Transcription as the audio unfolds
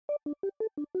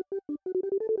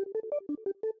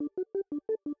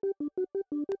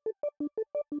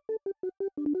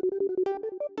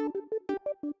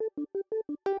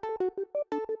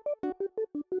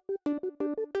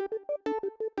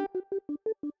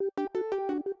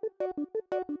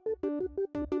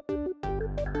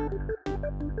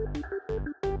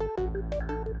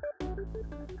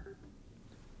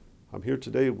I'm here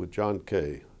today with John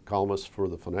Kay, columnist for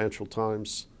the Financial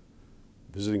Times,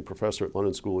 visiting professor at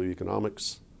London School of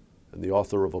Economics, and the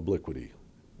author of Obliquity,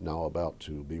 now about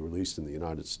to be released in the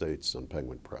United States on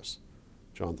Penguin Press.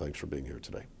 John, thanks for being here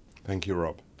today. Thank you,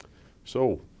 Rob.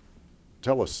 So,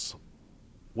 tell us,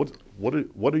 what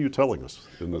are you telling us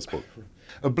in this book?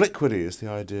 Obliquity is the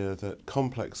idea that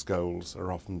complex goals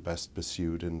are often best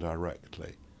pursued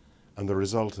indirectly. And the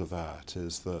result of that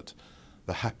is that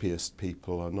the happiest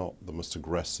people are not the most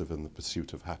aggressive in the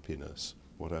pursuit of happiness,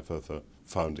 whatever the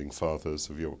founding fathers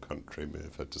of your country may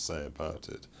have had to say about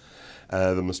it.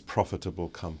 The most profitable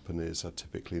companies are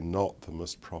typically not the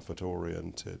most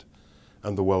profit-oriented,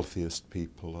 and the wealthiest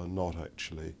people are not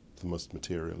actually the most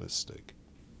materialistic.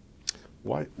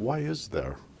 Why is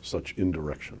there such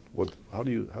indirection? How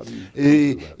do you do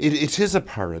that? It is a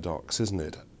paradox, isn't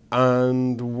it?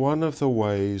 And one of the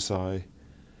ways I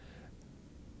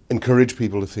encourage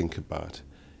people to think about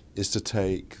is to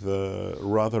take the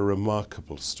rather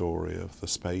remarkable story of the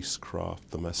spacecraft,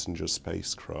 the messenger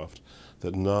spacecraft,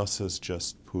 that NASA's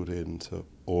just put into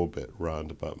orbit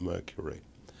round about Mercury.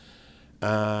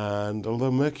 And although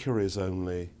Mercury is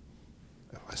only,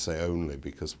 I say only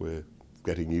because we're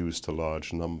getting used to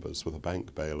large numbers with the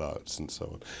bank bailouts and so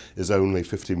on, is only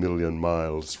 50 million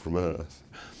miles from Earth.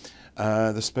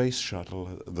 The space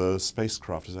shuttle, the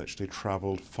spacecraft has actually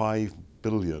traveled 5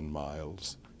 billion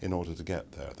miles in order to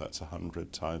get there. That's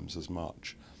 100 times as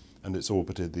much. And it's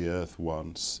orbited the Earth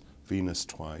once, Venus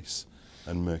twice,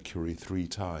 and Mercury 3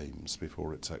 times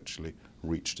before it's actually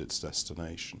reached its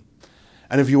destination.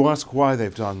 And if you ask why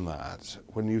they've done that,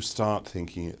 when you start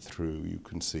thinking it through, you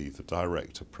can see the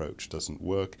direct approach doesn't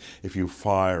work. If you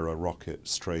fire a rocket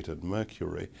straight at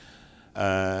Mercury,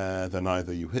 then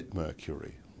either you hit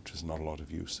Mercury, which is not a lot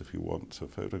of use if you want to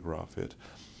photograph it,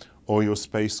 or your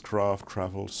spacecraft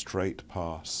travels straight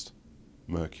past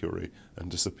Mercury and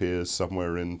disappears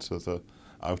somewhere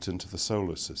out into the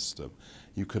solar system.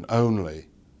 You can only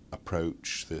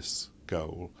approach this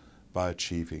goal by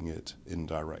achieving it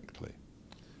indirectly.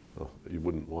 Well, you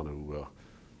wouldn't want to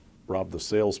rob the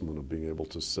salesman of being able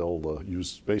to sell the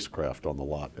used spacecraft on the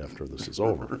lot after this is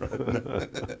over.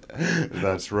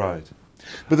 That's right.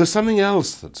 But there's something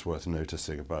else that's worth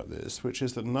noticing about this, which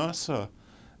is that NASA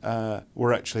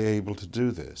were actually able to do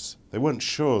this. They weren't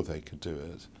sure they could do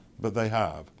it, but they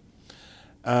have.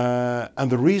 And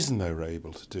the reason they were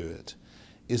able to do it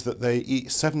is that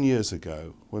 7 years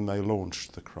ago, when they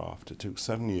launched the craft, it took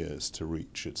 7 years to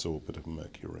reach its orbit of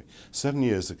Mercury. 7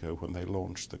 years ago, when they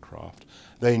launched the craft,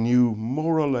 they knew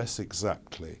more or less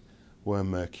exactly where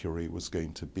Mercury was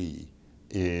going to be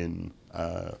in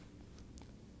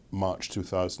March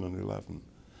 2011.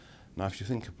 Now, if you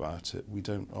think about it, we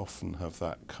don't often have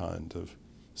that kind of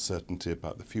certainty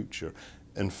about the future.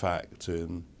 In fact,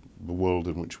 in the world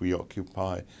in which we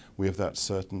occupy, we have that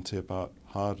certainty about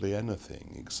hardly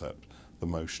anything except the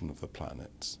motion of the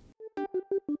planets.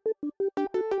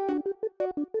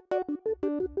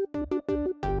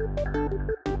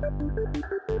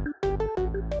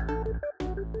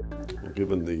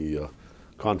 Given the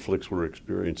conflicts we're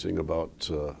experiencing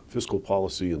about fiscal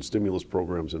policy and stimulus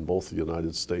programs in both the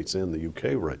United States and the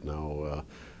UK right now,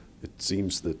 it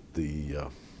seems that the,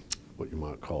 what you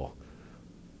might call,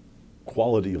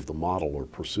 quality of the model or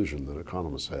precision that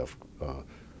economists have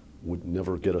would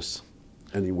never get us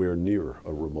anywhere near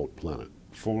a remote planet.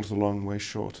 Falls a long way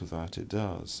short of that, it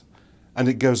does. And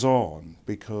it goes on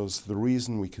because the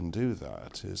reason we can do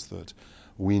that is that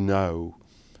we know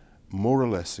more or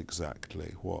less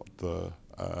exactly what the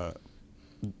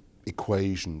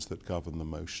equations that govern the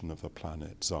motion of the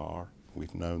planets are.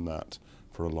 We've known that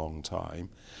for a long time.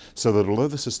 So that although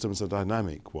the system's a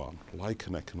dynamic one, like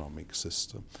an economic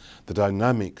system, the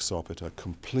dynamics of it are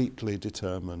completely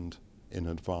determined in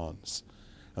advance.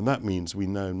 And that means we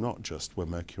know not just where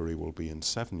Mercury will be in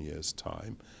 7 years'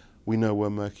 time, we know where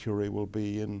Mercury will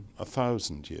be in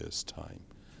 1,000 years' time.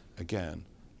 Again,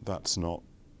 that's not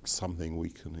something we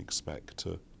can expect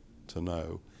to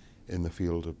know in the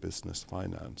field of business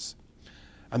finance.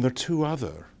 And there are two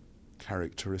other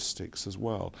characteristics as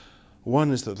well.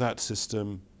 One is that that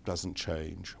system doesn't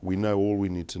change. We know all we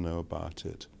need to know about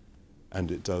it, and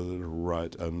it does it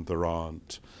right, and there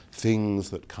aren't things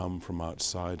that come from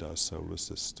outside our solar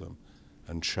system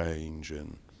and change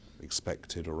in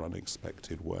expected or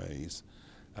unexpected ways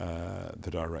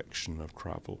the direction of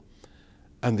travel.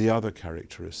 And the other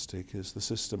characteristic is the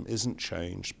system isn't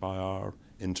changed by our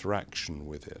interaction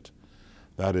with it.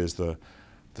 That is, the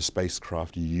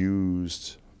spacecraft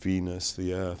used Venus,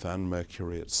 the Earth, and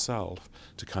Mercury itself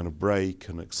to kind of brake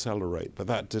and accelerate, but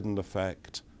that didn't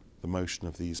affect the motion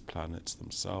of these planets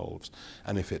themselves.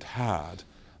 And if it had,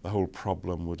 the whole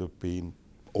problem would have been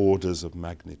orders of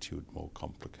magnitude more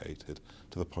complicated,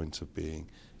 to the point of being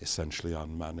essentially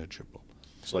unmanageable.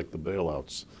 It's like the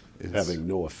bailouts having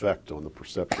no effect on the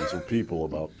perceptions of people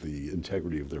about the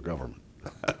integrity of their government.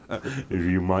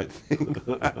 You might think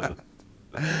that.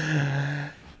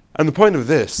 And the point of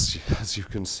this, as you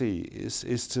can see,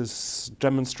 is to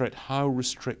demonstrate how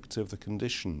restrictive the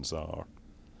conditions are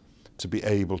to be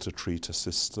able to treat a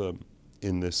system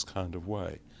in this kind of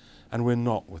way. And we're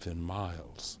not within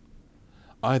miles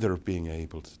either of being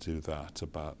able to do that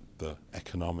about the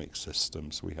economic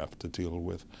systems we have to deal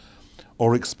with,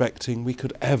 or expecting we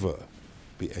could ever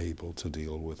be able to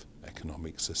deal with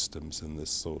economic systems in this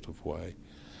sort of way.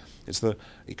 It's the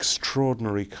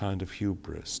extraordinary kind of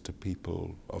hubris to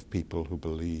people who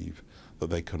believe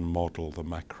that they can model the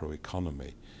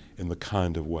macroeconomy in the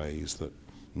kind of ways that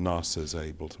NASA is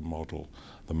able to model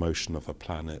the motion of the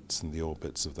planets and the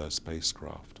orbits of their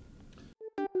spacecraft.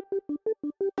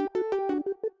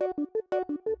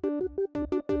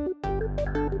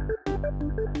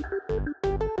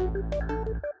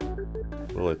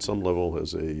 Well, at some level,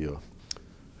 as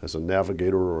a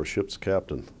navigator or a ship's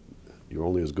captain, you're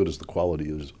only as good as the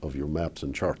quality of your maps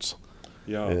and charts.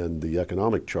 Yeah. And the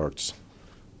economic charts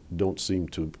don't seem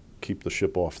to keep the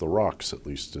ship off the rocks, at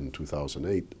least in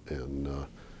 2008, and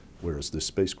whereas this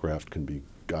spacecraft can be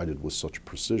guided with such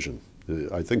precision.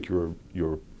 I think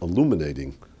you're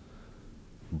illuminating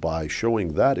by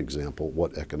showing that example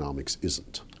what economics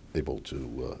isn't able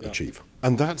to achieve.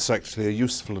 And that's actually a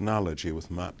useful analogy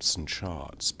with maps and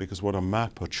charts, because what a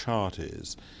map or chart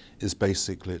is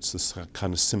basically it's this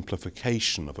kind of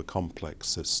simplification of a complex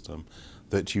system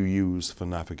that you use for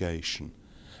navigation.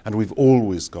 And we've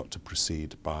always got to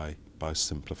proceed by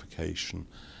simplification.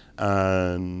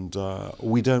 And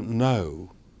we don't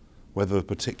know whether the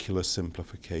particular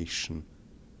simplification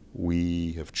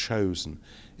we have chosen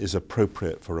is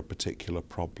appropriate for a particular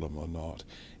problem or not,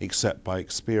 except by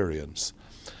experience.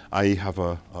 I have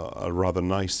a rather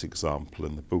nice example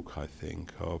in the book, I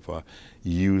think, of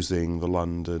using the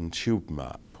London tube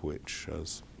map, which,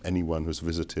 as anyone who's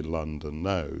visited London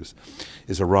knows,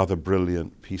 is a rather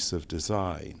brilliant piece of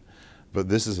design. But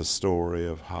this is a story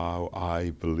of how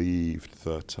I believed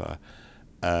that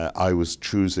I was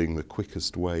choosing the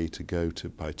quickest way to go to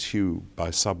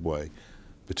by subway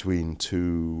between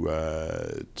two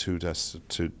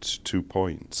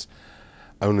points,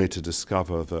 only to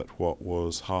discover that what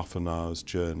was half an hour's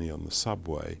journey on the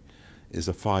subway is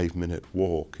a 5-minute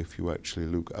walk if you actually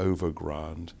look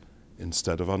overground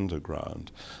instead of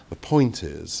underground. The point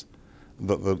is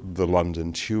that the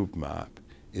London tube map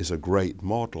is a great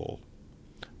model,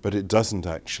 but it doesn't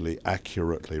actually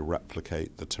accurately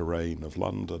replicate the terrain of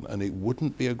London, and it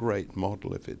wouldn't be a great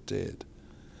model if it did.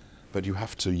 But you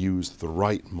have to use the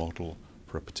right model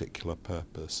for a particular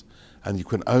purpose. And you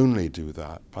can only do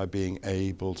that by being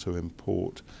able to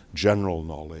import general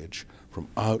knowledge from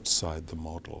outside the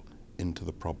model into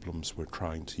the problems we're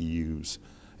trying to use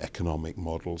economic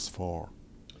models for.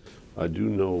 I do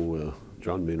know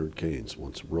John Maynard Keynes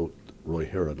once wrote Roy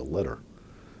Harrod a letter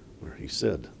where he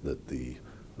said that the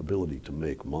ability to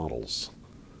make models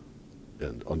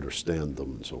and understand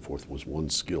them and so forth was one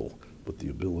skill, but the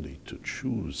ability to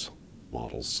choose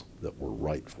models that were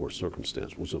right for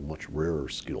circumstance was a much rarer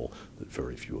skill that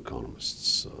very few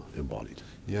economists embodied.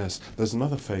 Yes, there's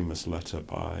another famous letter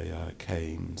by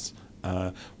Keynes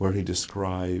where he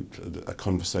described a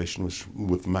conversation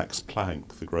with Max Planck,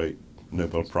 the great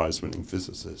Nobel Prize-winning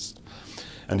physicist.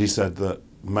 And he said that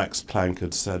Max Planck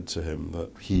had said to him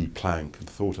that he, Planck, had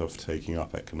thought of taking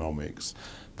up economics,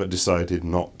 but decided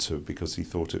not to because he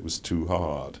thought it was too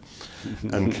hard.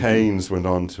 And Keynes went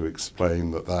on to explain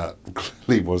that that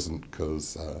clearly wasn't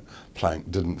because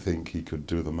Planck didn't think he could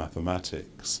do the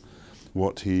mathematics.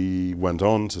 What he went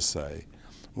on to say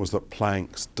was that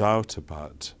Planck's doubt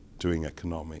about doing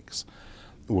economics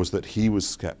was that he was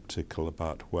skeptical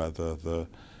about whether the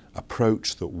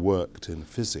approach that worked in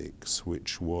physics,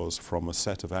 which was from a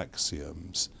set of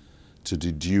axioms to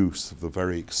deduce the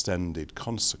very extended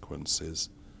consequences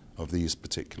of these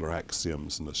particular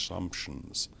axioms and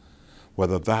assumptions,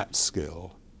 whether that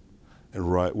skill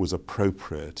was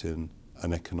appropriate in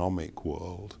an economic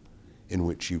world in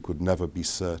which you could never be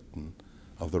certain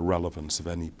of the relevance of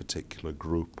any particular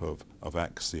group of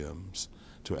axioms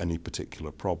to any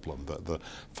particular problem, that the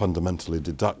fundamentally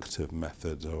deductive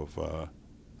method of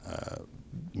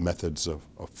methods of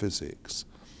physics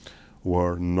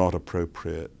were not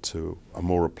appropriate to a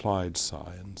more applied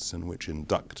science in which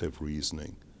inductive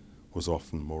reasoning was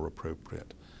often more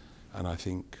appropriate. And I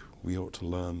think we ought to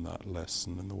learn that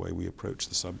lesson in the way we approach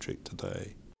the subject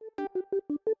today.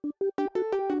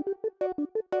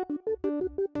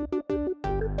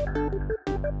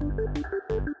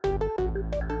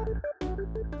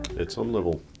 At some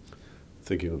level,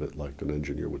 thinking of it like an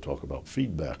engineer would talk about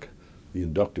feedback, the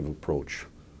inductive approach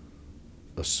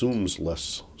assumes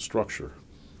less structure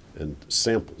and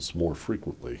samples more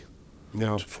frequently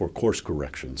for course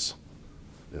corrections,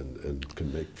 and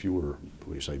can make fewer,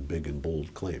 we say, big and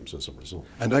bold claims as a result.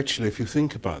 And actually, if you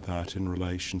think about that in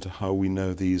relation to how we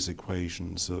know these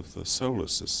equations of the solar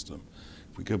system,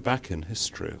 if we go back in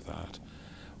history of that,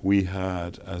 we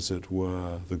had, as it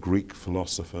were, the Greek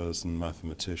philosophers and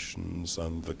mathematicians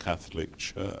and the Catholic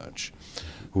Church,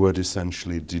 who had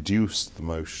essentially deduced the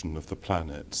motion of the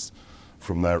planets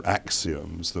from their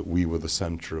axioms that we were the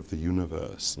center of the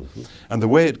universe. And the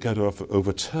way it got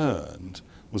overturned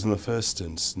was in the first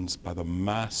instance by the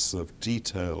mass of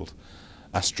detailed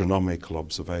astronomical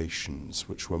observations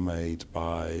which were made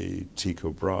by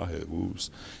Tycho Brahe, whose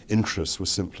interest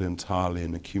was simply entirely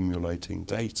in accumulating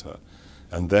data.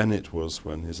 And then it was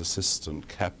when his assistant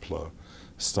Kepler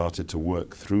started to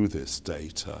work through this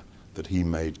data that he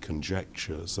made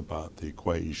conjectures about the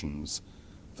equations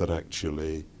that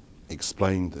actually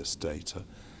explained this data.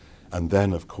 And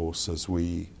then, of course, as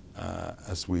we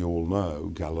all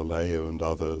know, Galileo and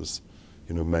others,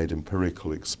 made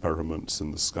empirical experiments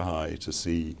in the sky to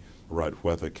see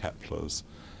whether Kepler's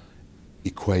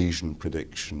equation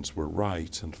predictions were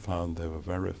right, and found they were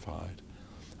verified.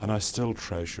 And I still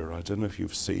treasure, I don't know if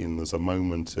you've seen, there's a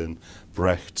moment in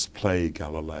Brecht's play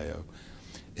Galileo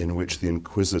in which the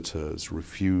inquisitors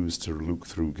refuse to look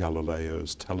through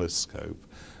Galileo's telescope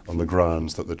on the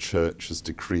grounds that the church has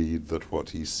decreed that what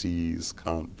he sees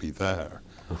can't be there.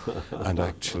 And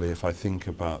actually, if I think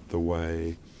about the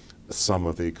way some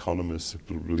of the economists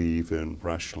who believe in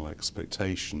rational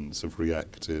expectations have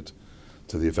reacted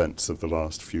to the events of the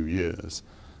last few years,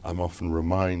 I'm often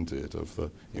reminded of the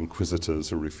inquisitors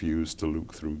who refused to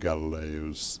look through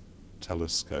Galileo's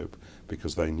telescope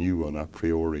because they knew on a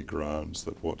priori grounds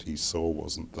that what he saw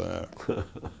wasn't there.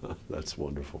 That's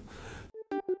wonderful.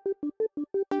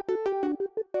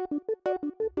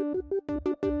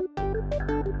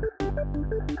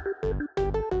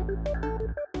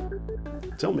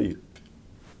 Tell me,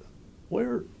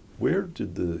 where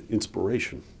did the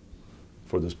inspiration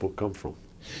for this book come from?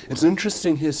 It's an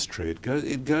interesting history.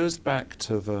 It goes back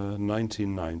to the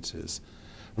 1990s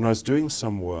when I was doing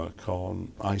some work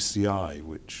on ICI,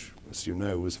 which, as you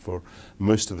know, was for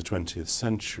most of the 20th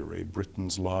century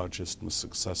Britain's largest, most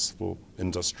successful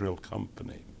industrial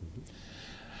company.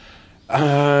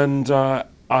 And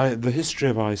the history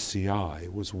of ICI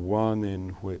was one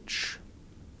in which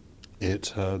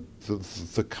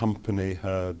the company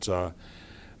had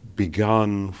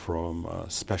begun from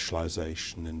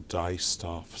specialization in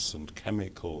dyestuffs and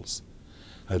chemicals,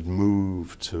 had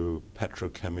moved to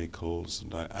petrochemicals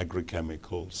and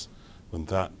agrochemicals when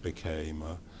that became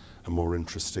a more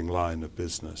interesting line of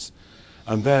business.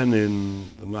 And then in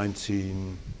the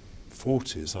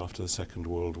 1940s, after the Second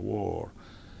World War,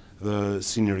 the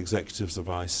senior executives of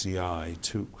ICI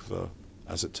took the,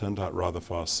 as it turned out, rather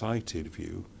far-sighted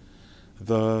view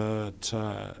that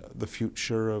the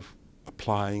future of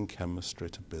applying chemistry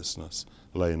to business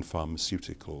lay in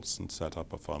pharmaceuticals, and set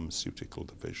up a pharmaceutical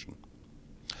division.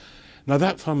 Now,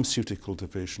 that pharmaceutical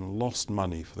division lost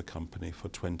money for the company for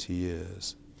 20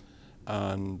 years.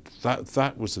 And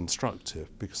that was instructive,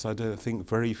 because I think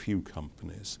very few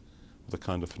companies with the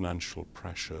kind of financial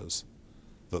pressures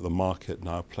that the market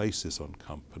now places on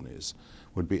companies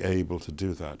would be able to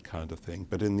do that kind of thing.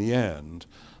 But in the end,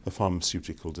 the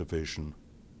pharmaceutical division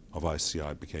of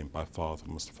ICI became by far the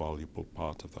most valuable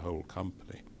part of the whole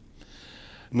company.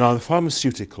 Now, the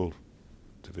pharmaceutical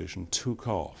division took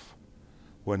off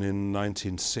when in the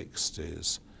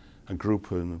 1960s a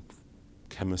group of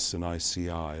chemists in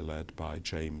ICI led by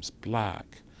James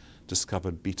Black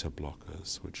discovered beta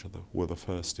blockers, which were the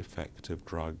first effective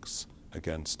drugs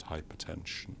against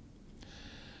hypertension.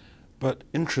 But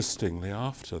interestingly,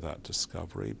 after that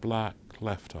discovery, Black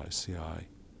left ICI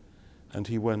and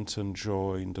he went and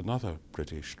joined another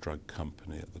British drug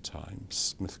company at the time,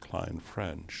 SmithKline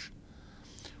French,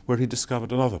 where he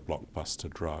discovered another blockbuster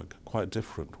drug, quite a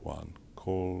different one,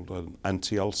 called an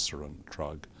anti-ulcerant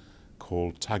drug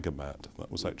called Tagamet. That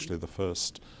was actually the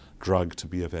first drug to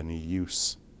be of any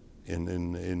use in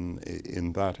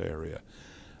that area.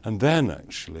 And then,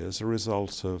 actually, as a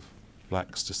result of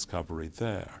Black's discovery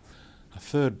there, a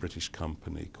third British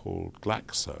company called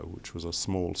Glaxo, which was a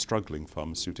small, struggling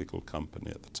pharmaceutical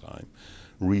company at the time,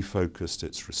 refocused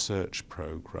its research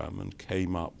program and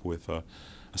came up with a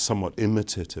somewhat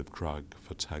imitative drug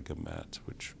for Tagamet,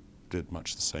 which did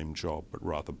much the same job but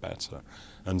rather better.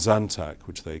 And Zantac,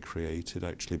 which they created,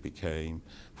 actually became,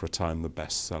 for a time, the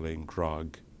best-selling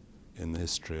drug in the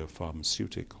history of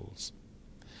pharmaceuticals.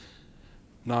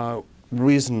 Now,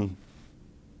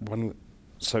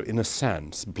 so in a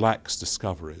sense, Black's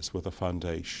discoveries were the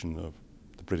foundation of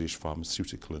the British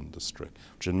pharmaceutical industry,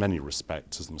 which in many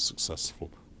respects is the most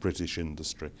successful British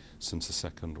industry since the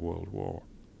Second World War.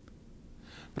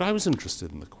 But I was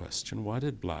interested in the question, why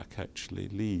did Black actually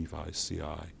leave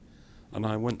ICI? And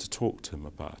I went to talk to him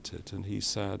about it, and he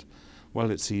said,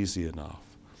 well, it's easy enough.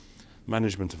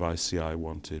 Management of ICI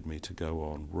wanted me to go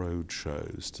on road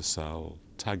shows to sell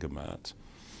Tagamet,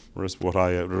 whereas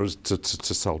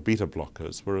to sell beta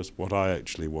blockers, whereas what I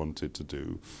actually wanted to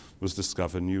do was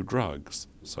discover new drugs.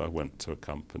 So I went to a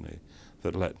company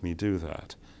that let me do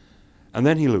that. And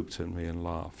then he looked at me and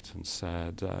laughed and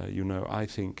said, you know, I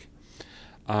think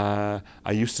I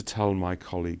used to tell my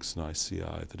colleagues in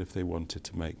ICI that if they wanted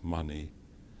to make money,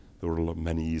 there were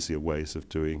many easier ways of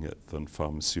doing it than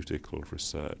pharmaceutical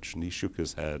research. And he shook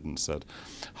his head and said,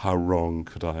 how wrong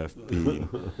could I have been?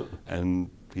 And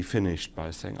he finished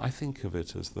by saying, I think of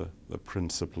it as the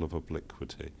principle of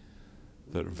obliquity,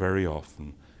 that very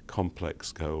often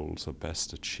complex goals are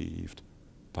best achieved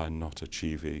by not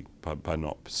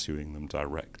pursuing them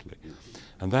directly.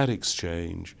 And that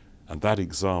exchange and that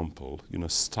example, you know,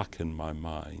 stuck in my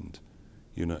mind,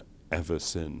 you know, ever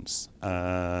since.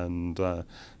 And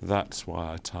that's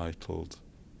why I titled,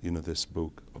 you know, this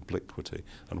book Obliquity,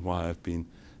 and why I've been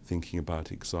thinking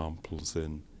about examples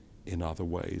in other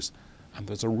ways. And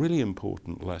there's a really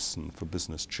important lesson for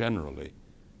business generally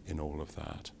in all of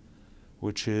that,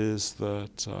 which is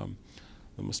that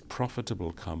the most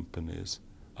profitable companies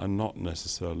are not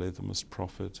necessarily the most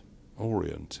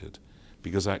profit-oriented,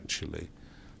 because actually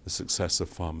the success of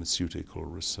pharmaceutical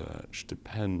research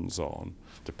depends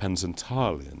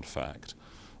entirely, in fact,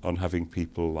 on having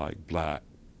people like Black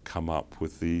come up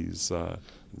with these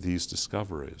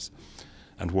discoveries.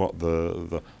 And what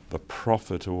the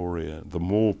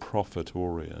more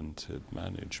profit-oriented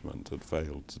management had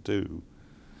failed to do,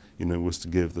 you know, was to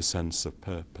give the sense of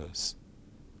purpose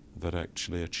that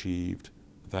actually achieved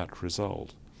that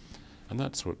result. And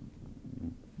that's what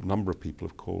a number of people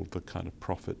have called the kind of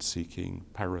profit-seeking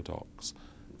paradox,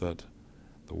 that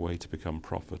the way to become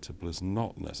profitable is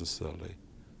not necessarily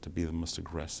to be the most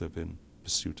aggressive in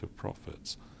pursuit of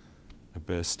profits.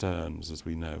 Bear Stearns, as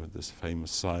we know, had this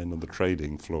famous sign on the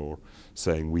trading floor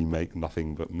saying, we make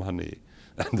nothing but money.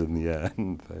 And in the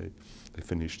end, they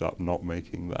finished up not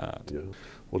making that. Yeah.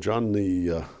 Well, John,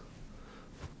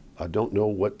 I don't know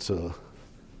what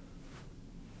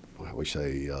we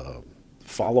say,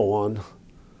 follow on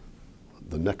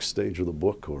the next stage of the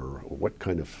book, or what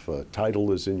kind of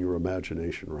title is in your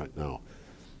imagination right now.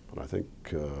 But I think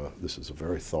this is a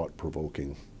very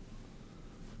thought-provoking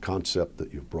concept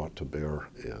that you've brought to bear,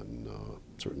 and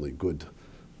certainly good,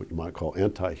 what you might call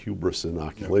anti-hubris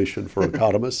inoculation for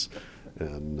economists.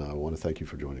 And I want to thank you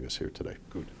for joining us here today.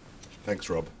 Good. Thanks,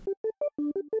 Rob.